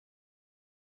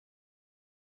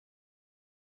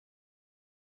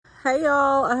Hey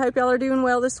y'all, I hope y'all are doing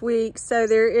well this week. So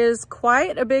there is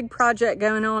quite a big project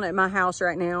going on at my house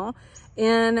right now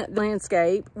in the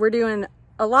landscape. We're doing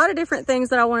a lot of different things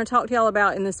that I want to talk to y'all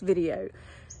about in this video.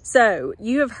 So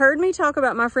you have heard me talk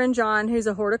about my friend John, who's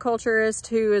a horticulturist,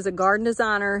 who is a garden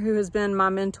designer, who has been my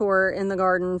mentor in the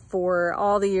garden for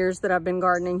all the years that I've been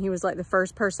gardening. He was like the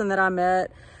first person that I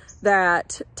met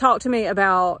that talked to me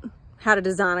about how to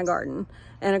design a garden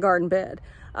and a garden bed.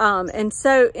 And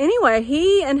so anyway,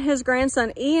 he and his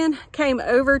grandson Ian came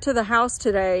over to the house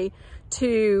today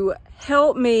to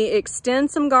help me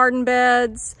extend some garden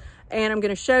beds, and I'm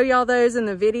going to show y'all those in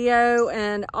the video.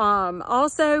 And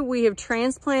also we have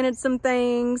transplanted some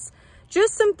things,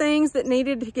 just some things that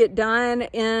needed to get done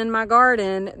in my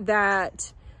garden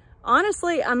that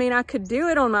honestly, I mean, I could do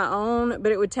it on my own,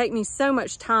 but it would take me so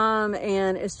much time,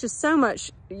 and it's just so much,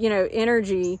 you know,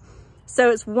 energy. So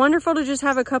it's wonderful to just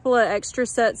have a couple of extra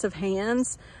sets of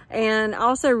hands. And I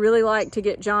also really like to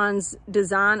get John's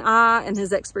design eye and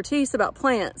his expertise about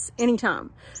plants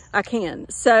anytime I can.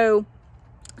 So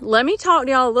let me talk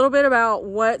to y'all a little bit about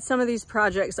what some of these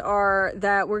projects are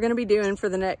that we're going to be doing for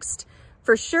the next,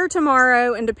 for sure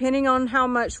tomorrow, and depending on how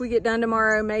much we get done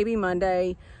tomorrow, maybe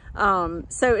Monday. So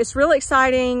it's really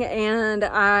exciting, and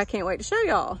I can't wait to show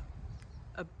y'all.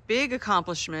 A big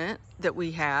accomplishment that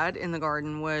we had in the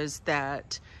garden was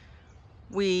that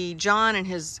John and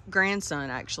his grandson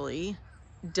actually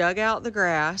dug out the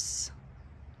grass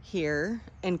here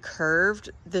and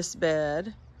curved this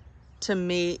bed to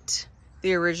meet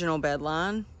the original bed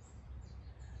line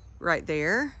right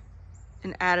there,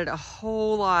 and added a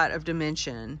whole lot of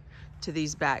dimension to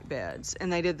these back beds.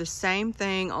 And they did the same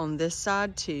thing on this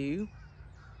side too,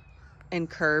 and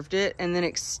curved it, and then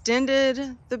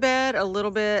extended the bed a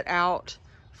little bit out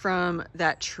from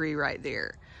that tree right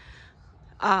there.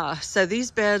 So these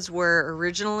beds were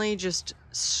originally just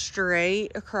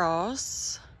straight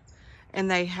across,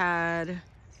 and they had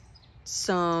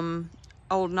some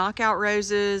old knockout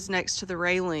roses next to the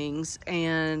railings,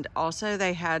 and also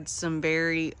they had some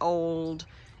very old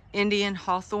Indian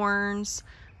hawthorns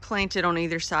planted on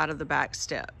either side of the back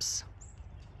steps.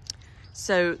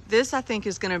 So this, I think,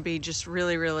 is going to be just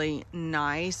really, really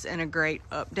nice and a great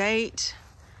update.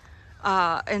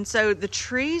 And so the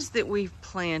trees that we've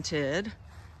planted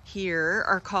here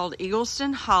are called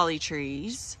Eagleston holly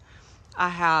trees. I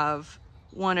have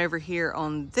one over here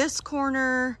on this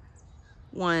corner,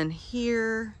 one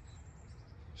here,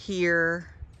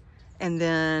 and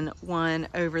then one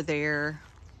over there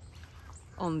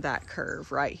on that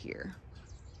curve right here.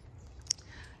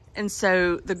 And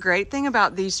so the great thing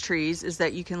about these trees is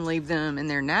that you can leave them in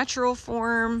their natural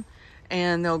form,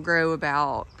 and they'll grow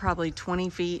about probably 20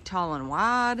 feet tall and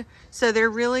wide. So they're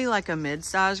really like a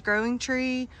mid-sized growing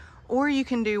tree. Or you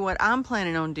can do what I'm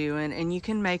planning on doing, and you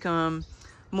can make them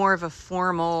more of a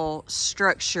formal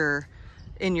structure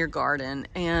in your garden.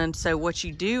 And so what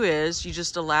you do is you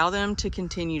just allow them to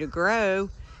continue to grow,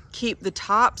 keep the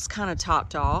tops kind of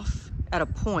topped off at a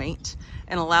point,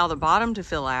 and allow the bottom to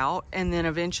fill out. And then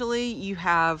eventually you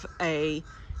have a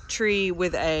tree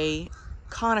with a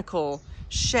conical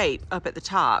shape up at the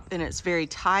top, and it's very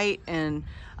tight and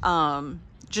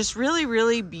just really,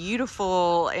 really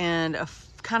beautiful, and a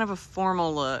kind of a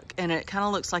formal look, and it kind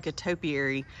of looks like a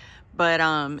topiary. But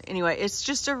anyway, it's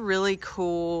just a really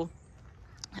cool,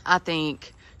 I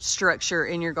think, structure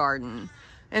in your garden.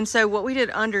 And so what we did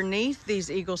underneath these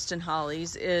Eagleston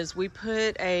hollies is we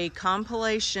put a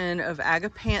compilation of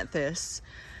Agapanthus,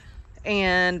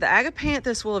 and the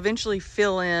Agapanthus will eventually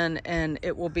fill in, and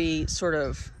it will be sort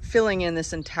of filling in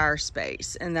this entire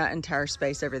space and that entire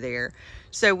space over there.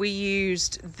 So we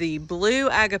used the blue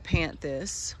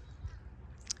Agapanthus,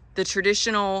 the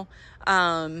traditional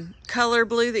color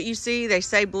blue that you see. They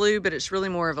say blue, but it's really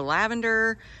more of a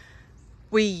lavender.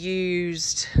 We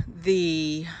used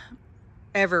the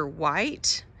ever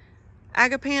white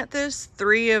Agapanthus,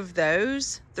 3 of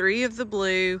those, 3 of the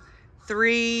blue,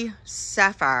 3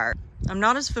 sapphire. I'm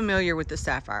not as familiar with the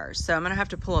sapphires, so I'm gonna have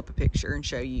to pull up a picture and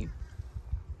show you.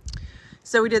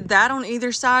 So we did that on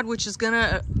either side, which is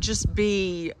gonna just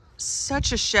be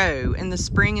such a show in the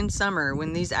spring and summer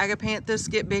when these Agapanthus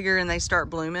get bigger and they start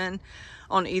blooming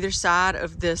on either side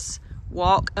of this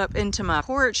walk up into my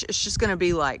porch. It's just gonna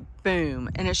be like boom,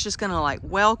 and it's just gonna like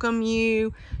welcome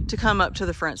you to come up to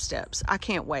the front steps. I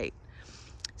can't wait.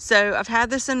 So I've had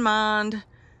this in mind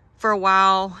for a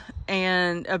while,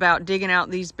 and about digging out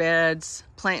these beds,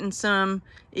 planting some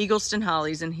Eagleston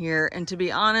hollies in here. And to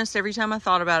be honest, every time I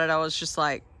thought about it, I was just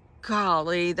like,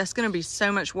 golly, that's gonna be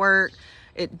so much work.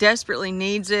 It desperately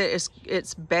needs it.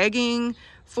 It's begging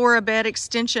for a bed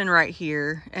extension right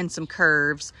here and some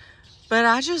curves. But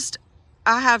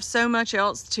I have so much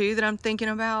else too that I'm thinking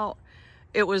about.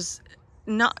 It was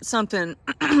not something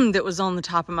that was on the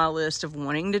top of my list of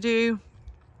wanting to do.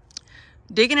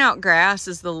 Digging out grass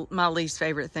is my least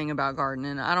favorite thing about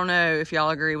gardening. I don't know if y'all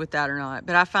agree with that or not,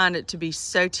 but I find it to be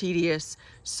so tedious,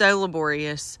 so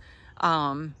laborious.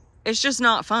 It's just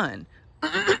not fun.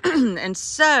 And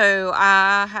so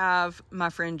I have my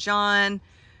friend John,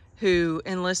 who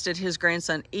enlisted his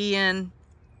grandson Ian,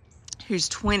 who's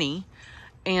 20.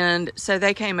 And so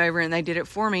they came over and they did it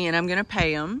for me, and I'm going to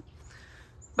pay them.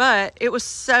 But it was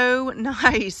so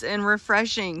nice and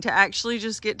refreshing to actually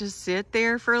just get to sit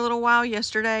there for a little while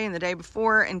yesterday and the day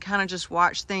before and kind of just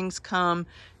watch things come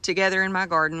together in my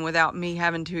garden without me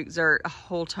having to exert a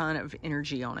whole ton of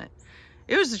energy on it.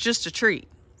 It was just a treat.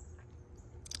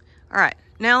 All right,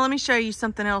 now let me show you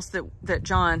something else that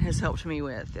John has helped me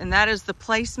with, and that is the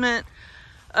placement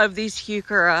of these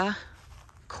heuchera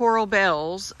coral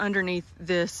bells underneath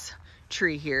this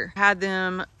tree here. Had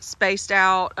them spaced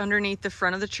out underneath the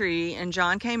front of the tree, and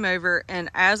John came over, and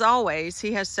as always,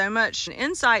 he has so much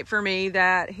insight for me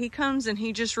that he comes and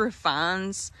he just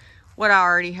refines what I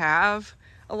already have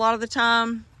a lot of the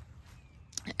time.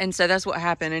 And so that's what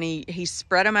happened, and he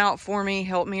spread them out for me,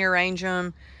 helped me arrange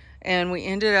them, and we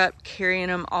ended up carrying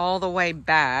them all the way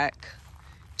back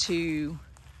to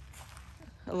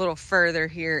a little further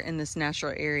here in this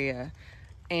natural area.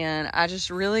 And I just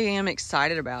really am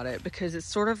excited about it because it's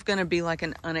sort of going to be like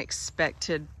an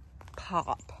unexpected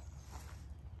pop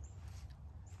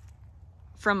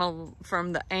from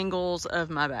the angles of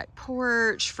my back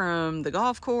porch, from the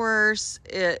golf course.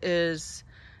 It is,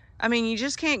 I mean, you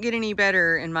just can't get any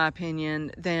better, in my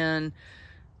opinion, than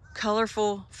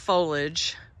colorful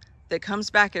foliage that comes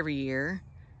back every year.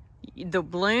 The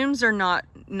blooms are not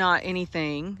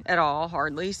anything at all,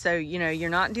 hardly. So, you know, you're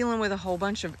not dealing with a whole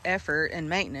bunch of effort and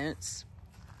maintenance.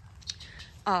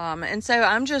 And so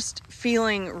I'm just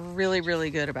feeling really,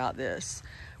 really good about this.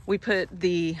 We put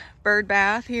the bird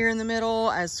bath here in the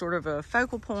middle as sort of a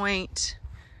focal point.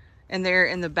 And there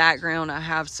in the background, I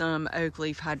have some oak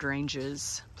leaf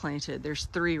hydrangeas planted. There's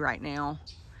 3 right now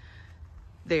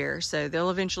there. So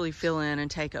they'll eventually fill in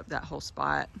and take up that whole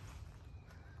spot.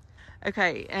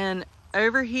 Okay, and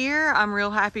over here, I'm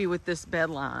real happy with this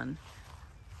bedline,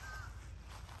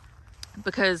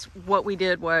 because what we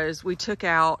did was we took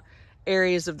out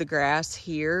areas of the grass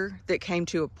here that came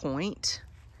to a point,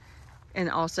 and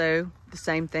also the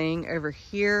same thing over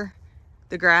here.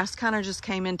 The grass kind of just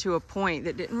came into a point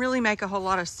that didn't really make a whole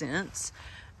lot of sense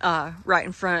right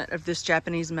in front of this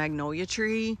Japanese magnolia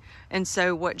tree. And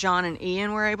so what John and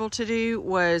Ian were able to do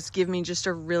was give me just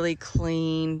a really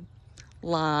clean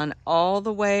line all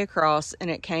the way across, and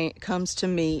it comes to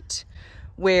meet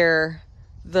where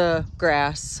the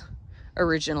grass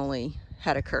originally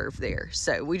had a curve there.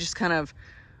 So we just kind of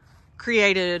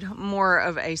created more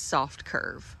of a soft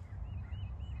curve.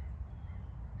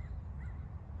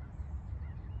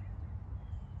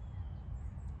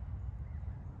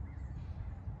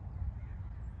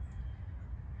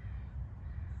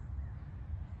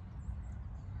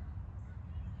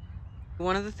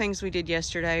 One of the things we did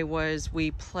yesterday was we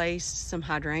placed some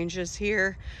hydrangeas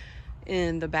here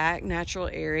in the back natural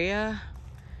area.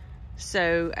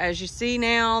 So as you see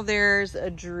now, there's a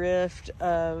drift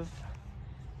of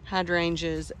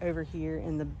hydrangeas over here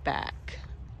in the back.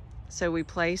 So we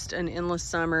placed an endless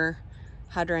summer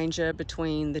hydrangea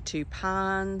between the 2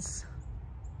 pines.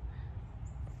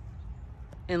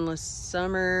 Endless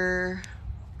summer,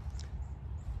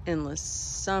 endless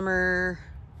summer.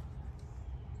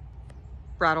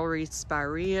 Bridal wreath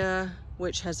spirea,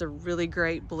 which has a really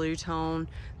great blue tone.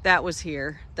 That was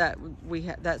here.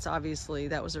 That's obviously,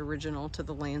 that was original to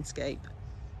the landscape.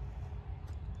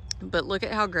 But look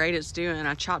at how great it's doing.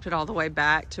 I chopped it all the way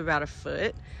back to about 1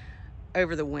 foot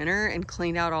over the winter and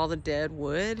cleaned out all the dead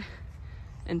wood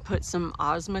and put some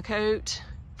Osmocote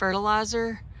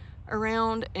fertilizer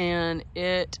around, and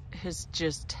it has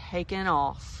just taken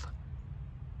off.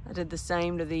 I did the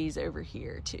same to these over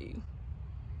here too.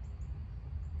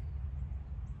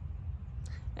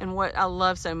 And what I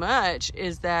love so much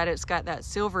is that it's got that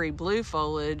silvery blue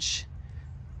foliage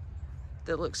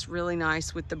that looks really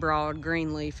nice with the broad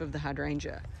green leaf of the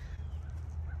hydrangea.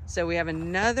 So we have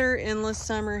another endless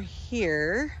summer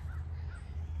here.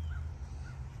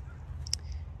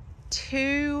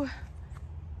 2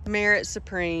 Merritt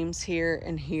Supremes here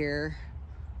and here.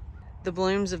 The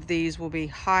blooms of these will be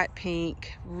hot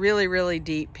pink, really, really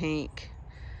deep pink.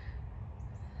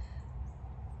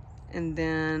 And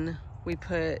then we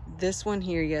put this one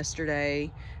here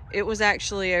yesterday. It was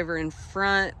actually over in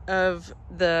front of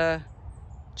the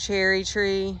cherry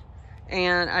tree,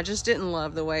 and I just didn't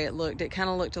love the way it looked. It kind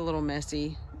of looked a little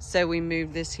messy. So we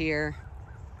moved this here.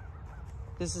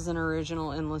 This is an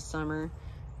original Endless Summer.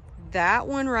 That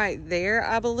one right there,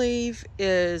 I believe,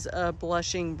 is a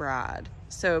Blushing Bride.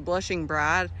 So a Blushing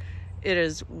Bride, it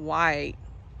is white,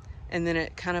 and then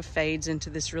it kind of fades into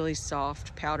this really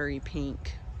soft, powdery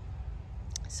pink.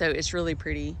 So it's really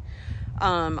pretty.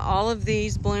 All of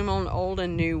these bloom on old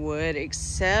and new wood,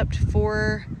 except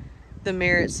for the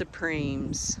Merritt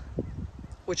Supremes,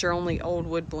 which are only old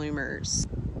wood bloomers,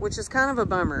 which is kind of a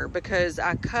bummer because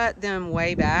I cut them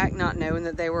way back not knowing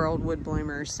that they were old wood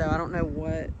bloomers. So I don't know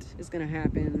what is going to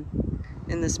happen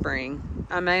in the spring.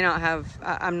 I may not have,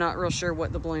 I'm not real sure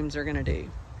what the blooms are going to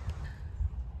do.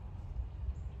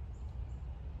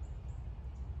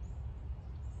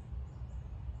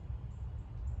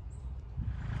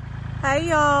 Hey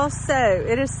y'all, so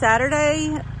it is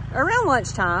Saturday around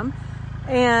lunchtime,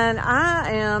 and I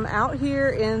am out here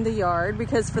in the yard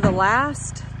because for the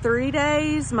last 3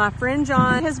 days, my friend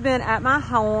John has been at my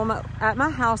home, at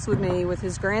my house with me with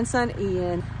his grandson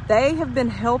Ian. They have been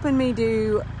helping me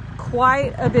do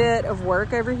quite a bit of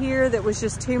work over here that was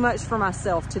just too much for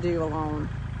myself to do alone.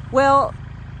 Well,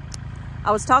 I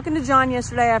was talking to John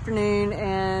yesterday afternoon,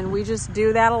 and we just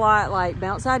do that a lot, like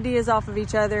bounce ideas off of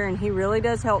each other, and he really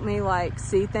does help me like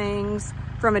see things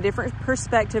from a different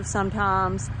perspective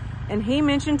sometimes. And he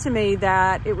mentioned to me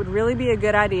that it would really be a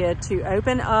good idea to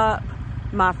open up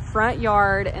my front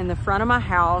yard and the front of my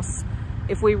house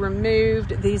if we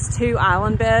removed these 2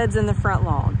 island beds in the front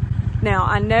lawn. Now,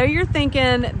 I know you're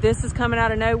thinking this is coming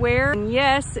out of nowhere, and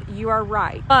yes, you are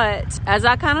right. But as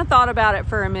I kind of thought about it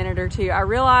for a minute or two, I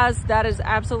realized that is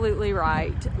absolutely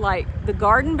right. Like the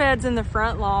garden beds in the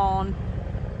front lawn,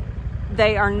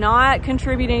 they are not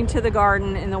contributing to the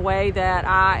garden in the way that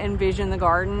I envision the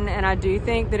garden. And I do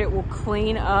think that it will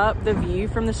clean up the view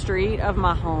from the street of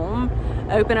my home,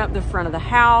 open up the front of the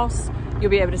house.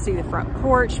 You'll be able to see the front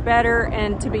porch better.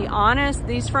 And to be honest,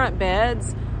 these front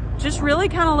beds just really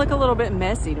kind of look a little bit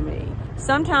messy to me.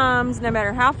 Sometimes, no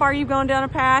matter how far you've gone down a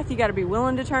path, you got to be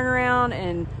willing to turn around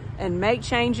and make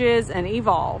changes and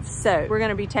evolve. So we're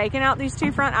going to be taking out these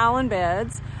 2 front island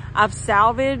beds. I've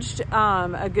salvaged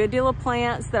a good deal of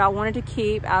plants that I wanted to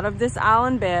keep out of this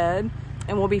island bed,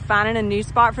 and we'll be finding a new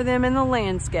spot for them in the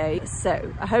landscape.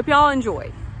 So I hope y'all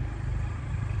enjoy.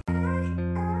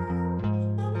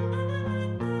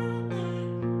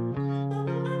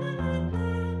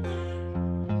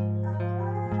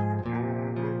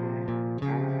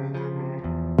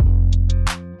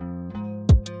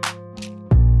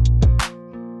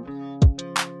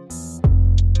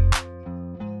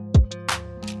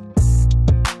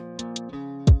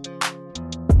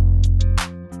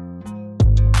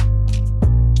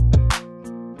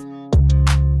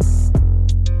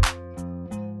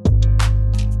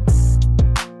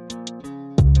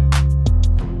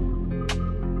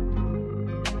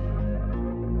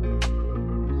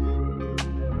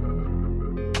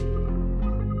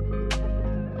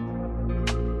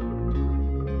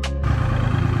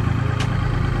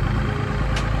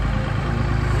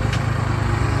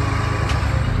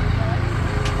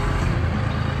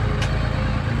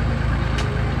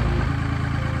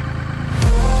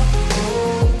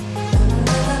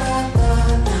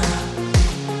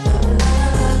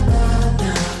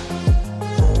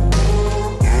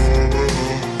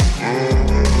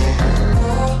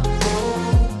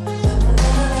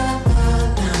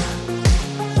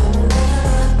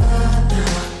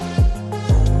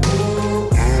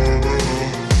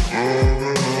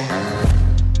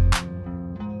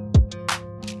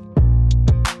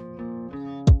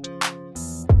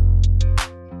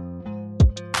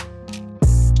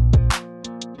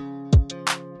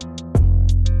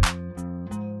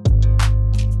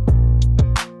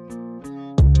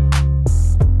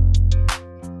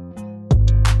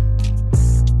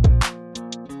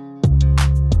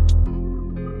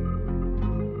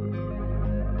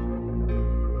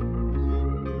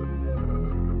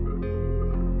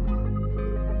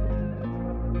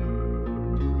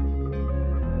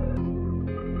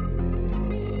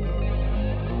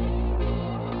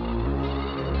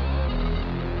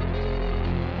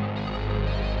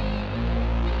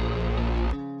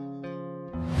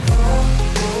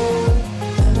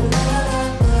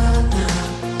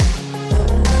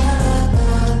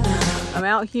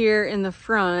 out here in the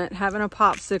front having a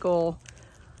popsicle,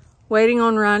 waiting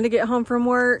on Ryan to get home from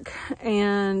work.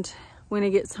 And when he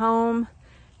gets home,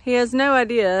 he has no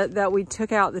idea that we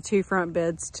took out the 2 front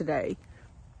beds today.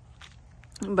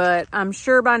 But I'm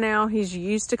sure by now he's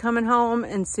used to coming home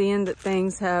and seeing that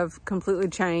things have completely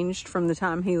changed from the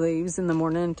time he leaves in the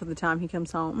morning to the time he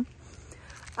comes home.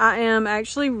 I am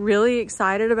actually really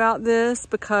excited about this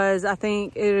because I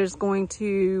think it is going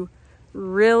to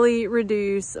really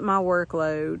reduce my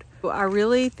workload. I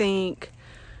really think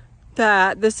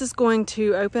that this is going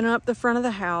to open up the front of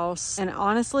the house, and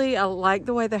honestly, I like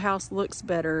the way the house looks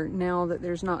better now that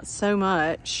there's not so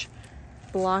much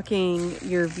blocking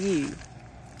your view.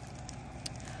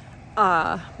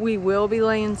 We will be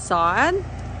laying sod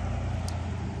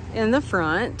in the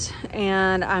front,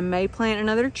 and I may plant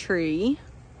another tree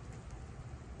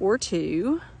or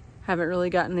two. Haven't really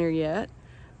gotten there yet,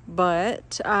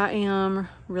 but I am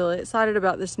really excited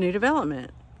about this new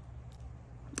development,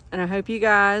 and I hope you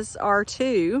guys are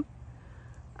too.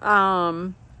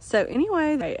 So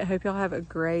anyway, I hope y'all have a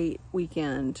great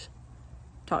weekend.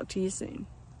 Talk to you soon.